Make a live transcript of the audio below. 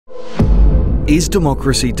Is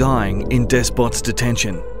democracy dying in Despot's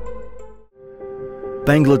detention?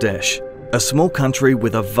 Bangladesh, a small country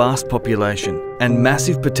with a vast population and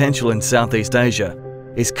massive potential in Southeast Asia,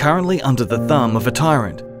 is currently under the thumb of a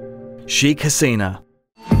tyrant, Sheikh Hasina.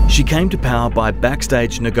 She came to power by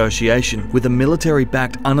backstage negotiation with a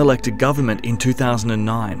military-backed unelected government in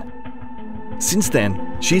 2009. Since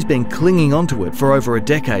then, she's been clinging onto it for over a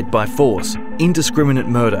decade by force, indiscriminate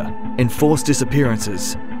murder, enforced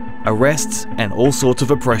disappearances, arrests and all sorts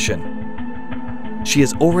of oppression. She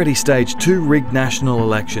has already staged 2 rigged national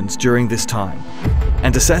elections during this time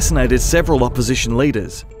and assassinated several opposition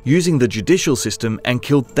leaders, using the judicial system, and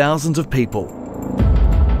killed thousands of people.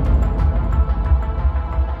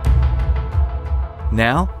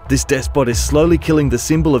 Now, this despot is slowly killing the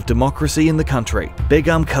symbol of democracy in the country,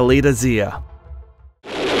 Begum Khaleda Zia.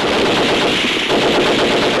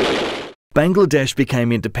 Bangladesh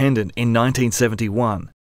became independent in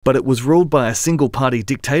 1971, but it was ruled by a single-party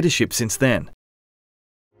dictatorship since then.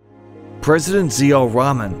 President Ziaur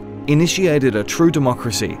Rahman initiated a true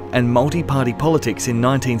democracy and multi-party politics in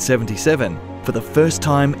 1977 for the first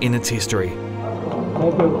time in its history.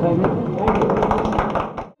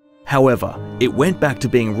 However, it went back to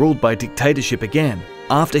being ruled by dictatorship again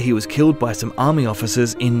after he was killed by some army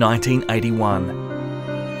officers in 1981.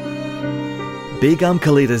 Begum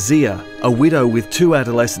Khaleda Zia, a widow with 2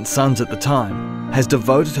 adolescent sons at the time, has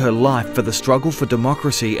devoted her life for the struggle for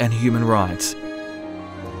democracy and human rights.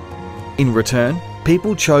 In return,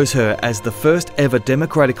 people chose her as the first ever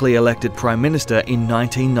democratically elected Prime Minister in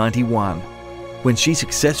 1991, when she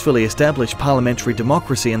successfully established parliamentary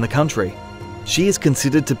democracy in the country. She is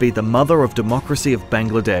considered to be the mother of democracy of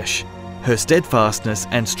Bangladesh. Her steadfastness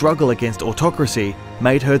and struggle against autocracy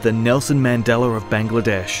made her the Nelson Mandela of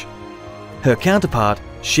Bangladesh. Her counterpart,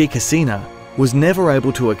 Sheikh Hasina, was never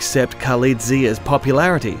able to accept Khaleda Zia's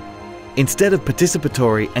popularity. Instead of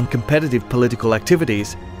participatory and competitive political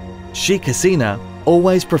activities, Sheikh Hasina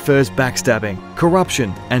always prefers backstabbing,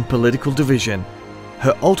 corruption and political division.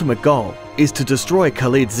 Her ultimate goal is to destroy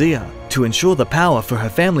Khaleda Zia to ensure the power for her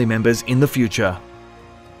family members in the future.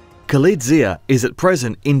 Khaleda Zia is at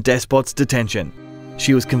present in Despot's detention.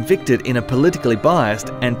 She was convicted in a politically biased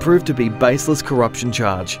and proved to be baseless corruption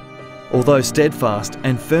charge. Although steadfast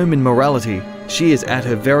and firm in morality, she is at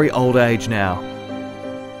her very old age now.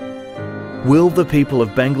 Will the people of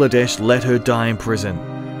Bangladesh let her die in prison?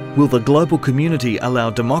 Will the global community allow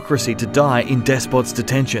democracy to die in Despot's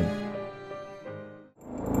detention?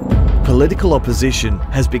 Political opposition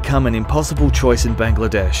has become an impossible choice in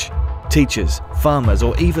Bangladesh. Teachers, farmers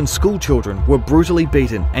or even school children were brutally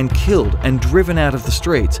beaten and killed and driven out of the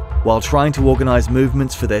streets while trying to organise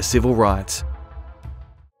movements for their civil rights.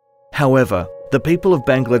 However, the people of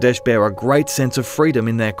Bangladesh bear a great sense of freedom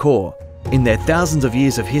in their core. In their thousands of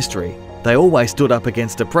years of history, they always stood up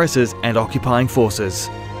against oppressors and occupying forces.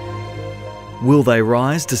 Will they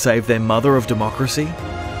rise to save their mother of democracy?